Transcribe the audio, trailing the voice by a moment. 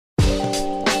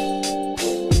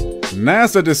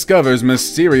NASA discovers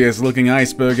mysterious-looking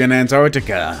iceberg in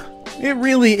Antarctica. It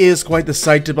really is quite the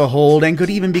sight to behold and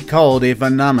could even be called a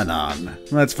phenomenon.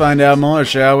 Let's find out more,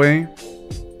 shall we?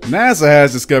 NASA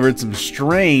has discovered some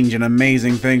strange and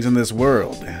amazing things in this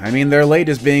world. I mean, their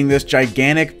latest being this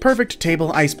gigantic, perfect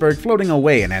table iceberg floating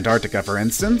away in Antarctica, for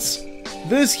instance.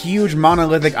 This huge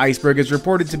monolithic iceberg is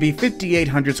reported to be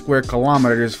 5,800 square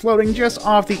kilometers floating just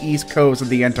off the east coast of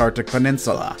the Antarctic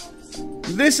Peninsula.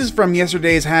 This is from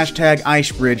yesterday's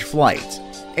 #Icebridge flight.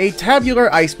 A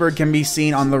tabular iceberg can be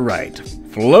seen on the right,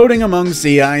 floating among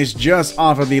sea ice just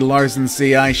off of the Larsen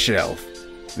C ice shelf.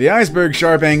 The iceberg's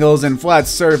sharp angles and flat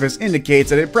surface indicates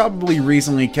that it probably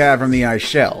recently calved from the ice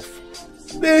shelf.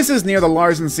 This is near the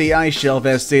Larsen C ice shelf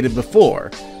as stated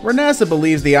before, where NASA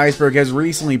believes the iceberg has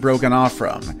recently broken off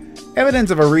from.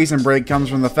 Evidence of a recent break comes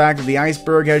from the fact that the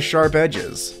iceberg has sharp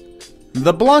edges.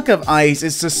 The block of ice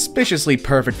is suspiciously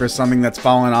perfect for something that's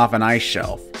fallen off an ice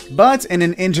shelf. But in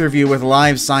an interview with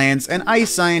LiveScience, an ice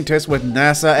scientist with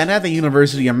NASA and at the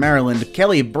University of Maryland,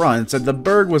 Kelly Brunt, said the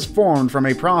berg was formed from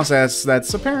a process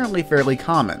that's apparently fairly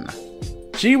common.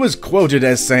 She was quoted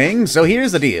as saying, "So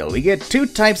here's the deal, we get two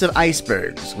types of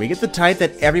icebergs. We get the type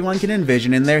that everyone can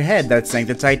envision in their head that sank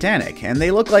the Titanic, and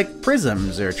they look like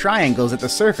prisms or triangles at the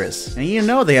surface, and you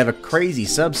know they have a crazy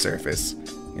subsurface.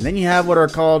 And then you have what are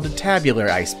called tabular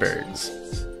icebergs."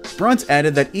 Brunt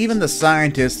added that even the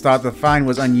scientists thought the find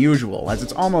was unusual, as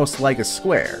it's almost like a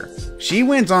square. She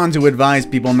went on to advise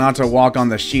people not to walk on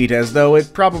the sheet as though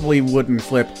it probably wouldn't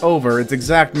flip over, its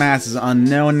exact mass is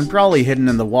unknown and probably hidden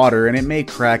in the water, and it may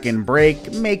crack and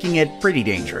break, making it pretty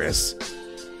dangerous.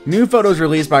 New photos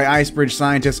released by Icebridge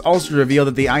scientists also reveal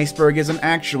that the iceberg isn't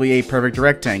actually a perfect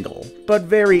rectangle, but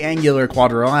very angular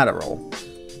quadrilateral.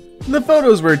 The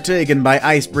photos were taken by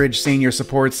Icebridge senior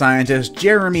support scientist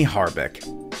Jeremy Harbeck.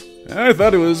 "I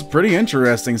thought it was pretty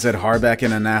interesting," said Harbeck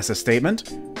in a NASA statement.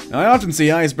 "I often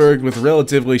see icebergs with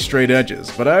relatively straight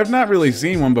edges, but I've not really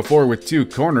seen one before with two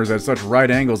corners at such right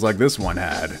angles like this one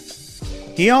had."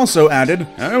 He also added,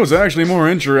 "I was actually more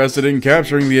interested in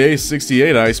capturing the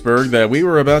A68 iceberg that we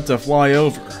were about to fly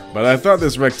over, but I thought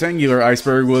this rectangular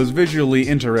iceberg was visually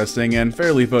interesting and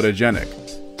fairly photogenic.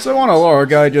 So on a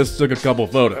lark, I just took a couple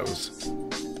photos."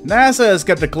 NASA has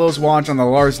kept a close watch on the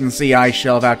Larsen C ice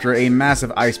shelf after a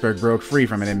massive iceberg broke free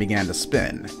from it and began to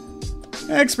spin.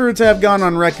 Experts have gone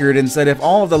on record and said if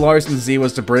all of the Larsen C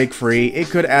was to break free, it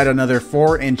could add another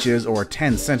 4 inches or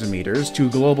 10 centimeters to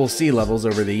global sea levels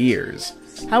over the years.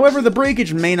 However, the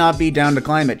breakage may not be down to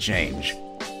climate change.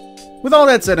 With all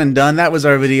that said and done, that was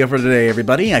our video for today,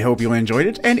 everybody. I hope you enjoyed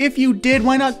it, and if you did,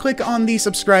 why not click on the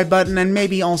subscribe button and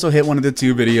maybe also hit one of the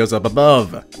 2 videos up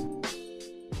above.